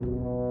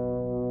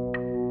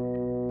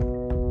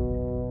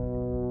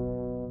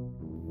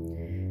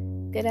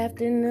Good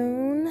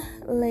afternoon,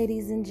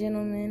 ladies and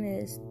gentlemen.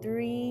 It is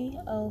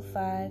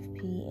 3:05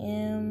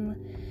 p.m.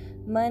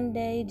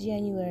 Monday,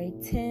 January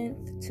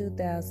 10th,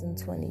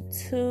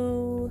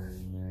 2022.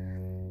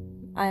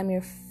 I am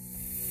your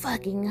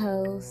fucking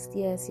host.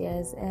 Yes,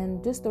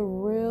 and just a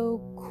real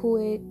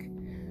quick,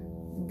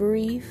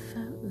 very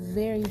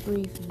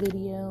brief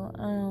video.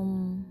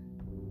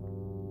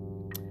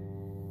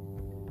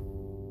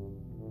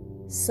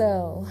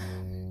 So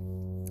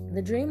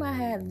the dream I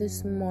had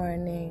this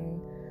morning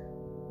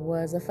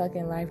was a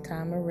fucking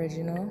Lifetime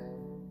original.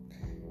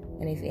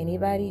 And if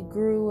anybody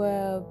grew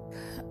up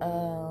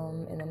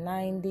in the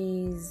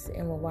 90s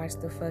and would watch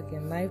the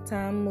fucking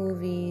Lifetime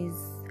movies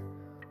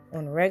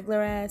on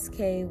regular ass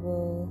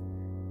cable,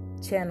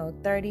 channel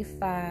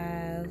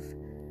 35,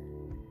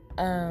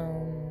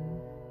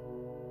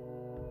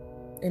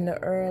 in the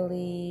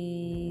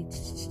early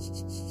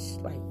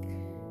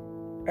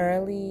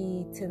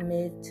to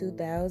mid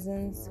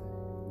 2000s,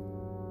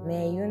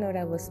 man, you know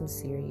that was some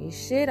serious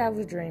shit I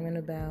was dreaming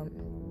about.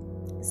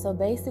 So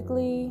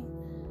basically,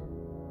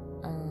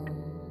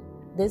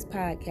 this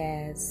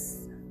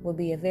podcast will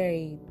be a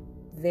very,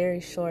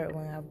 very short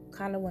one. I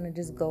kind of want to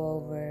just go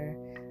over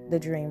the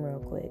dream real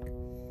quick.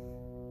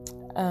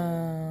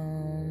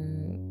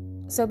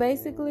 So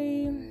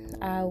basically,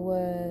 I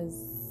was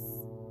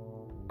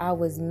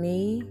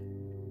me,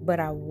 but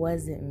I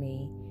wasn't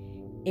me.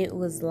 It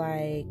was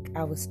like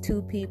I was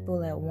two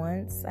people at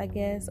once, I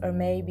guess, or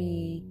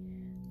maybe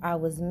I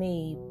was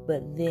me,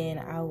 but then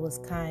I was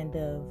kind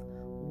of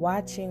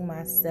watching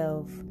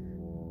myself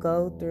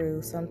go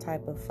through some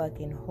type of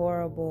fucking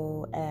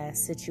horrible ass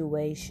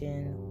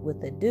situation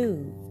with a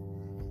dude.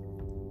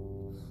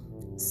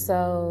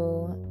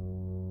 So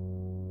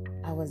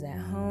I was at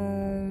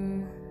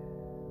home,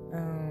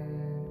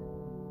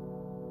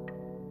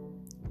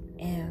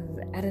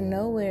 and out of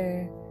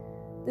nowhere,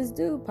 this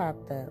dude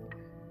popped up.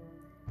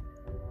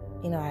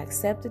 I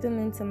accepted him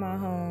into my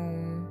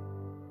home.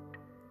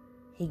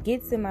 He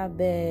gets in my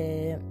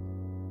bed.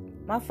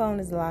 My phone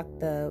is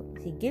locked up.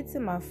 He gets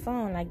in my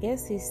phone. I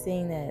guess he's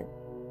seen that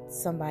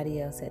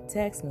somebody else had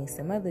texted me.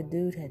 Some other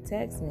dude had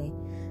texted me.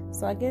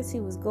 So I guess he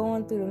was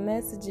going through the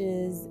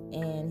messages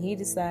and he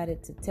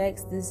decided to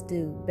text this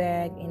dude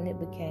back, and it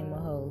became a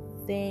whole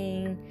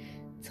thing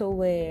to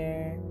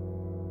where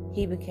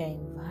he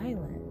became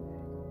violent.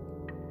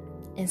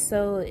 And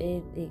so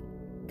it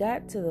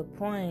got to the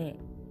point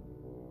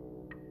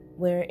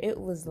where it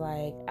was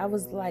like, I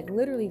was like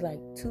literally like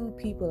two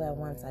people at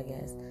once, I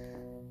guess.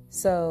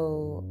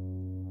 So,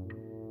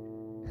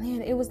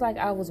 man, it was like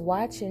I was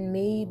watching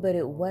me, but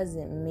it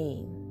wasn't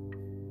me.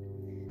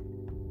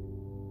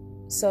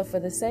 So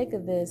for the sake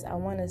of this, I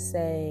want to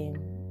say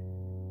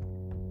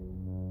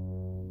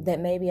that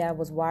maybe I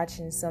was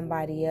watching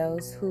somebody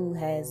else who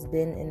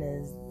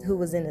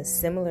was in a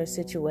similar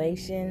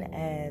situation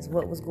as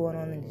what was going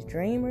on in the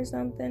dream or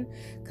something,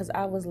 because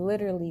I was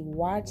literally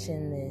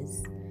watching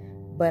this,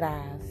 but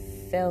I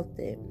felt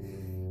it.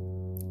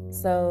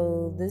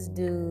 So this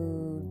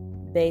dude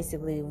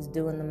basically was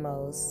doing the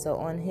most. So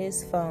on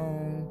his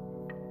phone,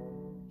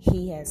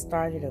 he had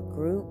started a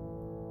group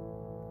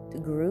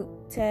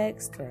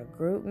text or a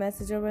group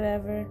message or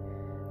whatever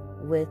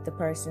with the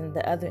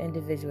other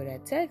individual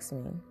that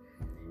texted me.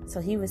 So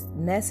he was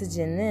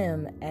messaging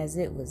them as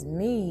it was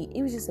me.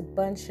 It was just a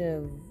bunch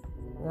of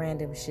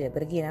random shit.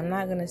 But again, I'm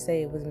not going to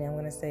say it was me. I'm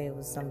going to say it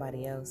was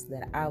somebody else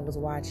that I was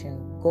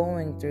watching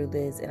going through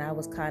this, and I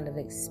was kind of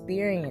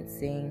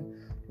experiencing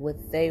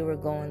what they were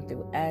going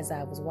through as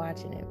I was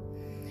watching it.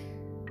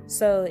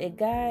 So it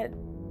got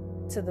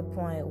to the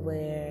point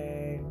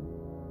where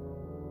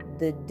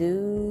the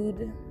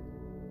dude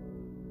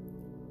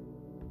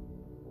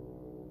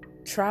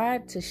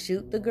tried to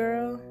shoot the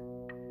girl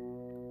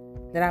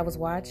that I was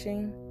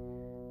watching,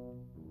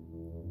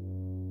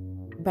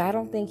 but I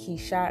don't think he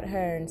shot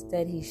her.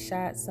 Instead, he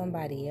shot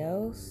somebody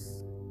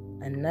else,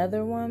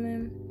 another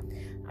woman.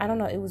 I don't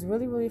know. It was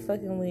really, really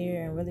fucking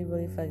weird and really,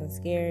 really fucking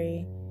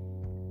scary.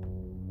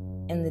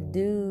 And the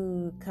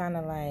dude kind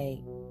of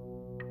like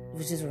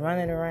was just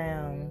running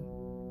around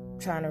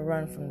trying to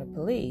run from the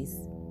police.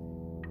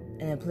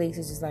 And the police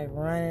is just like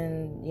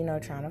running,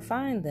 trying to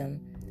find them.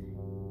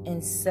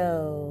 And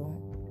so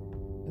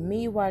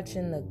me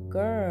watching the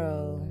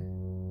girl,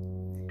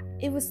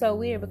 it was so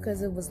weird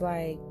because it was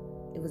like,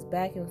 it was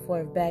back and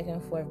forth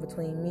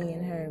between me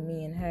and her.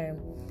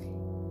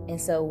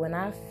 And so when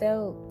I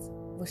felt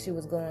what she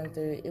was going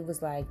through, it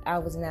was like I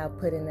was now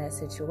put in that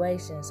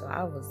situation. So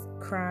I was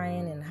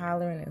crying and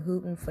hollering and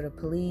hooting for the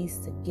police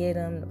to get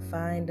him, to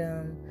find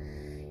him,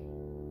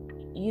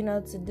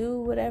 to do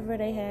whatever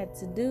they had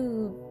to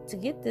do to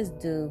get this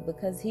dude,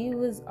 because he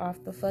was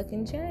off the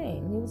fucking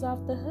chain. He was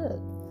off the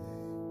hook.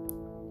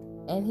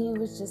 And he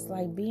was just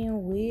like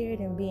being weird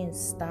and being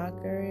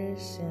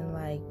stalkerish, and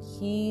like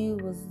he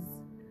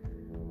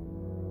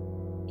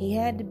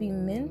had to be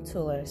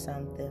mental or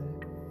something.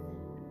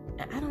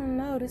 I don't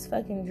know, this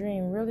fucking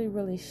dream really,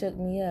 really shook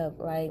me up.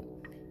 Like,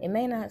 It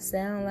may not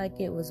sound like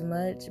it was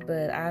much,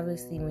 but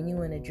obviously when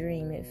you in a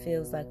dream, it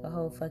feels like a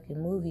whole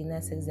fucking movie, and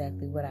that's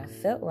exactly what I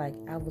felt like.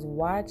 I was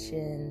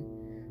watching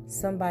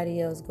somebody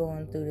else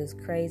going through this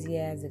crazy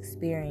ass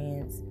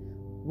experience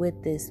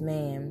with this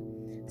man.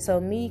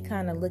 So me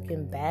kind of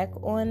looking back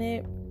on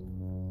it,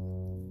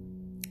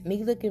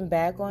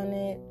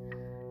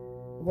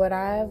 what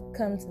I've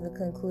come to the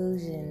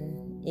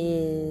conclusion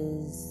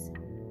is,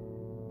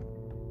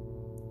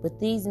 with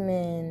these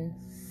men,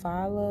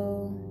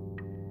 follow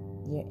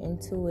your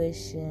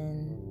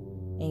intuition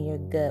and your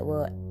gut.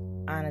 Well,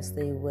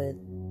 honestly, with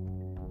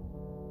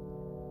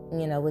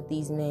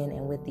these men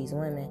and with these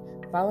women,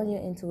 follow your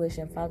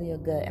intuition, follow your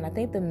gut. And I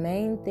think the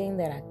main thing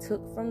that I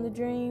took from the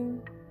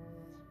dream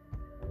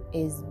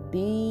is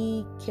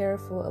be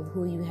careful of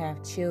who you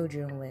have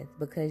children with,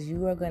 because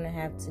you are going to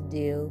have to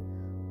deal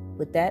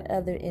with that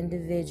other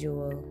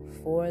individual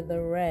for the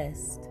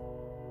rest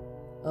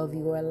of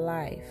your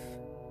life.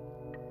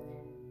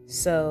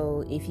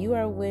 So if you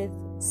are with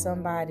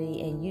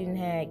somebody and you done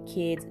had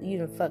kids, you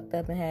done fucked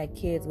up and had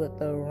kids with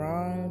the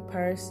wrong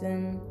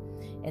person,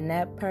 and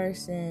that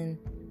person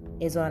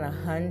is on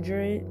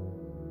 100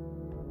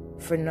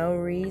 for no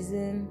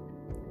reason,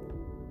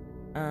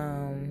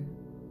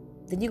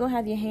 then you're gonna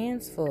have your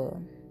hands full.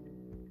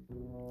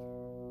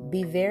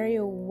 Be very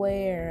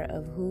aware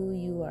of who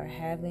you are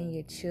having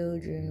your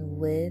children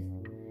with,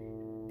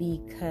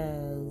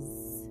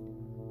 because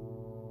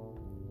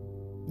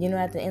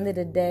at the end of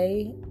the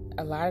day,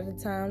 a lot of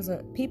the times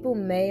people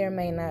may or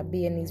may not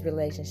be in these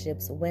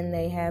relationships when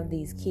they have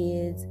these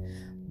kids,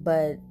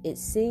 but it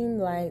seemed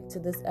like to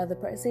this other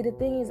person. See, the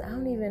thing is, I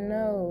don't even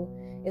know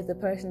if the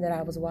person that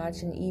I was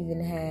watching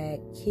even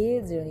had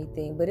kids or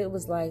anything, but it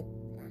was like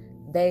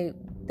they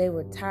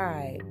were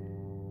tied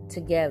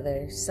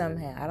together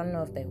somehow. I don't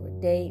know if they were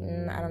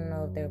dating. I don't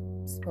know if they're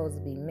supposed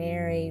to be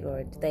married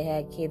or if they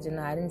had kids or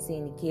not. I didn't see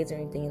any kids or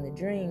anything in the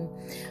dream,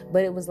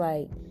 but it was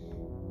like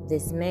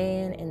this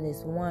man and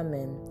this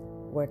woman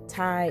were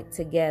tied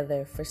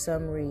together for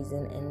some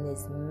reason, and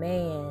this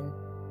man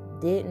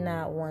did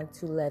not want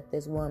to let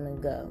this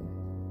woman go.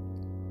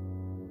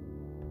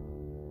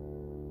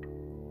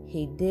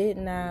 He did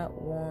not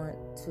want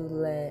to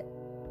let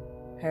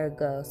her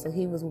go. So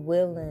he was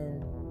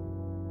willing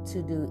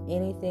to do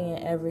anything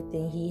and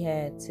everything he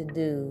had to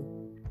do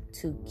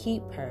to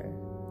keep her.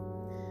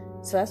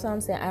 So that's what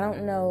I'm saying. I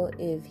don't know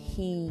if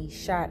he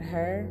shot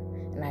her,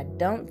 and I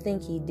don't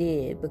think he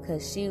did,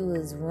 because she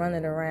was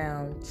running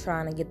around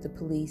trying to get the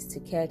police to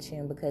catch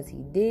him, because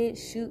he did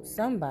shoot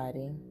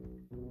somebody.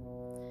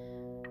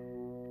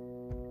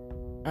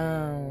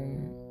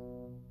 And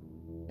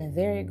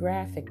very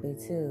graphically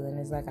too. And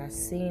it's like I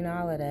seen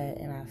all of that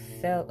and I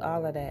felt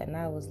all of that, and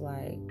I was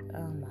like,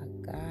 oh my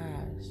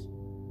gosh,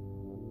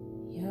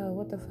 yo,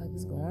 what the fuck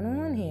is going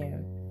on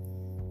here?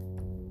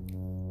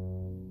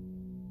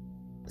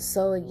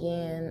 So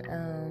again,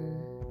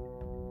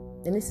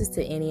 and this is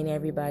to any and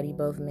everybody,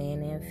 both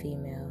man and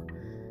female,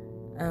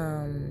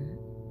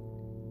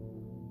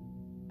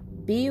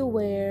 be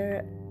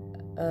aware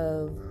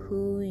of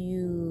who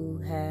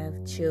you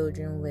have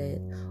children with,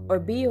 or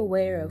be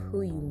aware of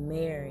who you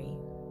marry.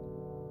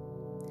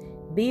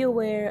 Be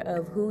aware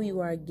of who you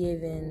are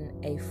giving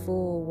a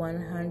full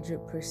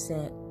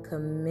 100%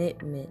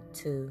 commitment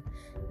to.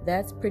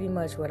 That's pretty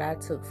much what I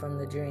took from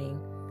the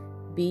dream.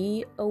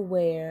 Be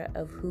aware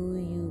of who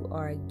you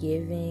are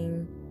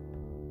giving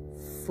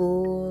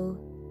full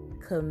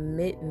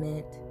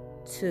commitment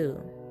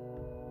to.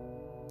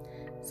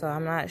 So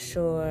I'm not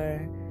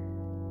sure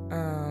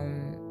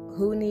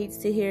who needs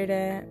to hear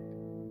that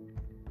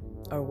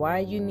or why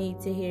you need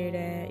to hear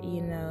that,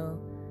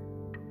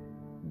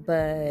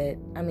 but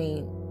I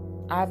mean,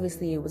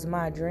 obviously it was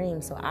my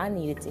dream, so I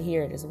needed to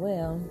hear it as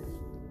well.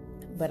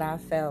 But I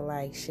felt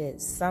like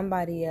shit,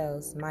 somebody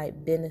else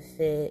might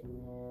benefit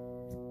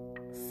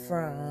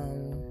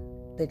from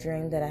the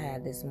dream that I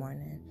had this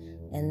morning.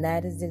 And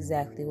that is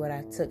exactly what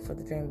I took from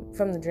the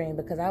dream,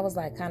 because I was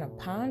like kind of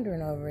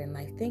pondering over it and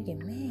like thinking,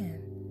 man,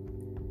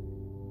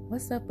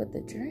 what's up with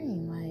the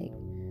dream? Like,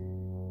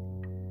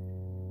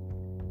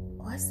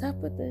 what's up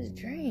with this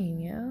dream,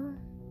 yo?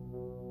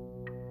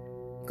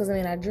 Because I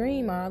mean, I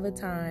dream all the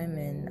time,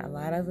 and a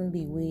lot of them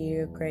be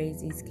weird,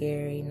 crazy,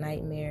 scary,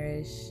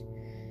 nightmarish,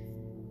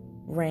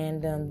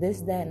 random,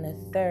 this, that, and the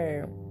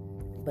third.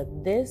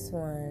 But this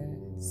one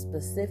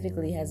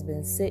specifically has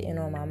been sitting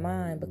on my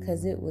mind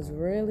because it was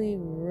really,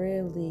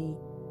 really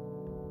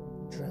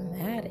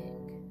dramatic.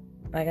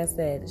 Like I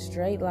said,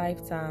 straight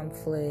Lifetime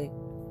flick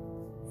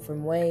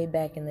from way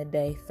back in the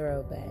day,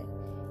 throwback.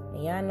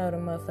 And y'all know the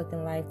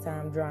motherfucking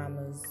Lifetime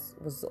dramas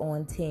was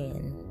on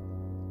 10,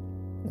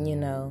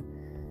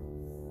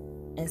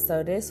 And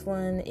so this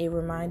one, it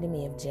reminded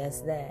me of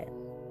just that.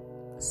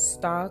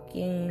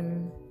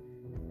 Stalking,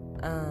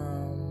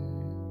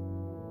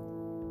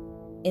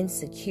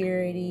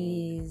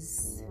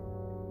 insecurities,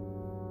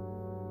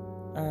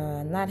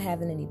 not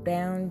having any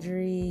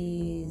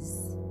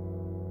boundaries.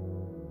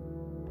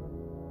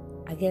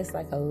 I guess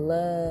like a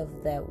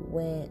love that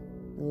went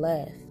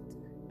left.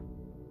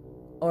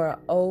 or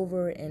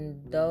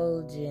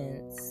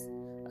overindulgence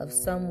of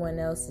someone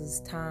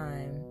else's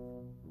time.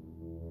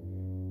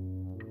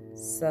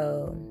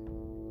 So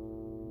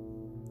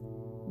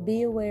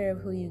be aware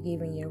of who you're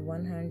giving your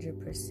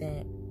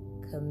 100%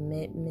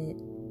 commitment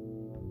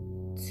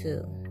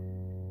to.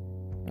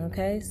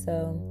 Okay,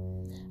 so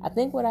I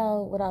think what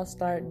I'll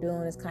start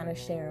doing is kind of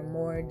sharing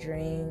more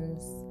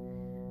dreams,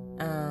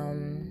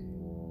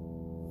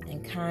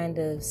 and kind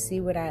of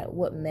see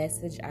what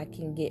message I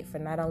can get for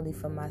not only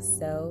for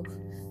myself,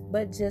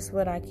 but just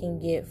what I can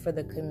get for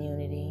the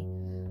community.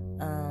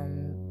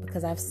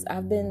 Because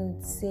I've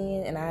been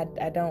seeing, and I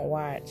don't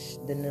watch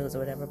the news or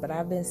whatever, but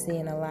I've been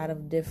seeing a lot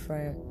of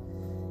different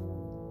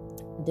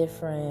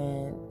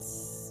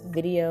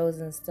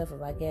videos and stuff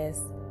of, I guess,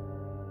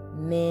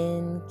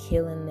 men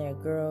killing their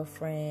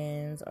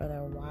girlfriends or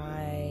their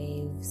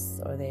wives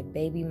or their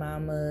baby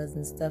mamas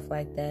and stuff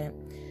like that.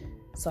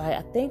 So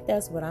I think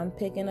that's what I'm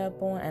picking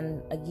up on.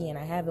 And again,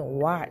 I haven't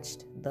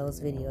watched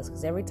those videos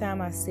because every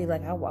time I see,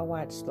 like, I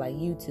watch like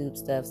YouTube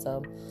stuff.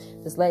 So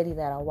this lady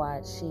that I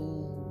watch,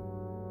 she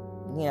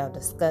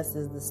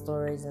discusses the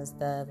stories and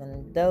stuff,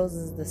 and those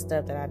is the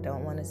stuff that I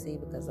don't want to see,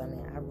 because I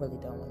really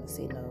don't want to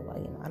see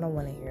I don't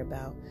want to hear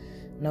about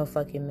no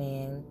fucking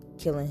man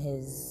killing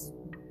his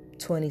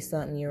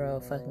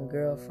 20-something-year-old fucking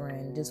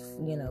girlfriend just,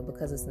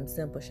 because of some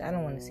simple shit. I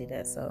don't want to see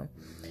that. So,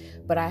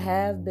 but I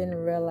have been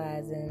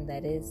realizing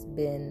that it's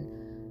been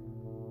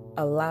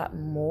a lot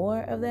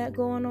more of that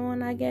going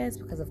on, I guess,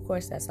 because of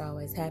course that's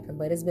always happened,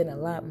 but it's been a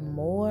lot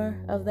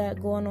more of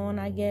that going on,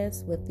 I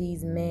guess, with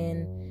these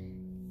men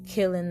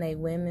killing their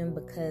women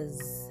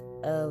because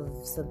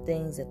of some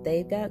things that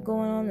they've got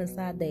going on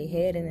inside their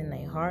head and in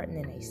their heart and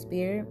in their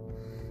spirit.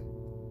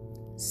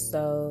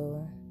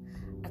 So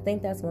I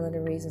think that's one of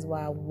the reasons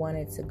why I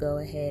wanted to go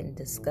ahead and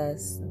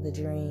discuss the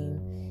dream.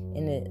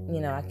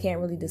 And I can't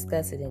really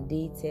discuss it in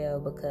detail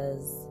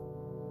because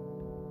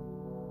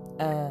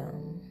I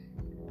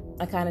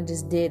kind of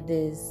just did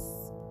this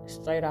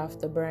straight off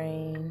the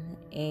brain,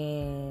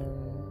 and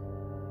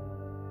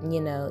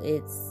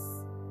it's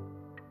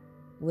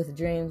with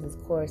dreams,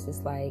 of course,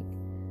 it's like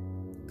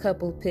a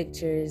couple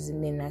pictures,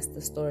 and then that's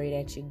the story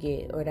that you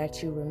get or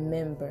that you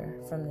remember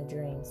from the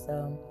dream.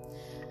 So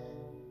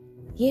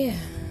yeah,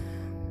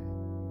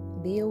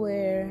 be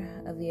aware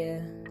of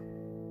your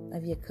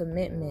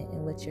commitment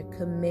and what you're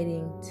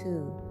committing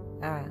to.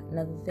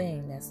 Another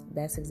thing,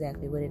 that's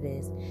exactly what it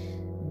is.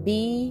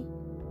 Be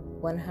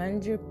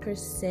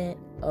 100%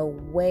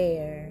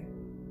 aware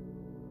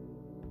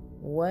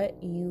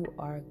what you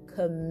are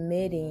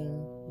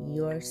committing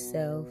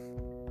yourself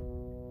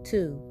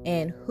to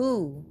and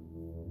who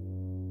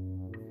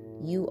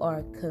you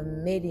are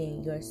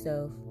committing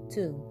yourself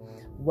to,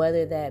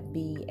 whether that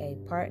be a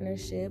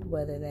partnership,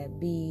 whether that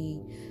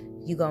be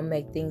you gonna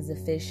make things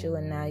official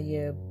and now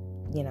you're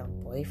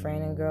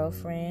boyfriend and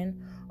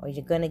girlfriend, or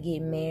you're gonna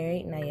get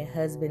married, now you're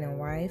husband and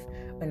wife,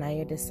 or now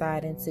you're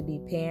deciding to be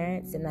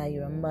parents and now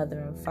you're a mother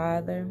and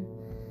father.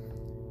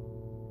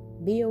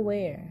 Be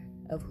aware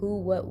of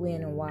who, what,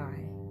 when, and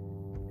why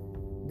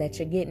that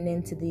you're getting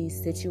into these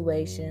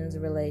situations,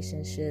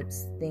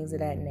 relationships, things of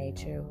that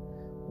nature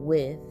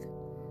with,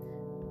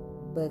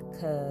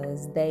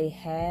 because they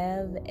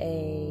have the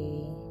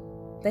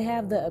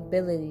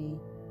ability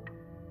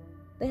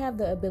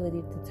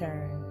to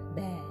turn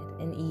bad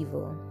and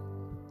evil,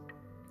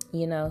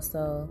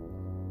 so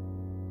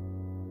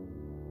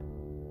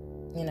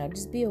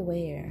just be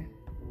aware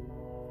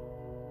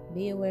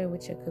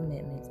with your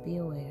commitments. Be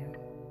aware.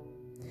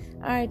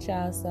 All right,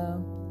 y'all,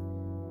 so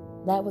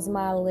that was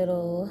my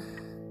little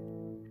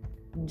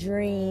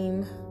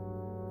dream,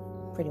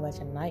 pretty much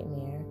a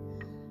nightmare,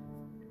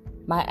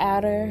 my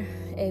out of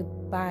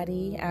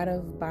body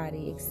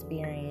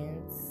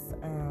experience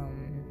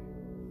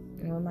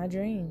with my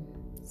dream.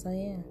 So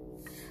yeah,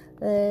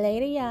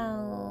 later,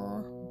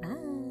 y'all.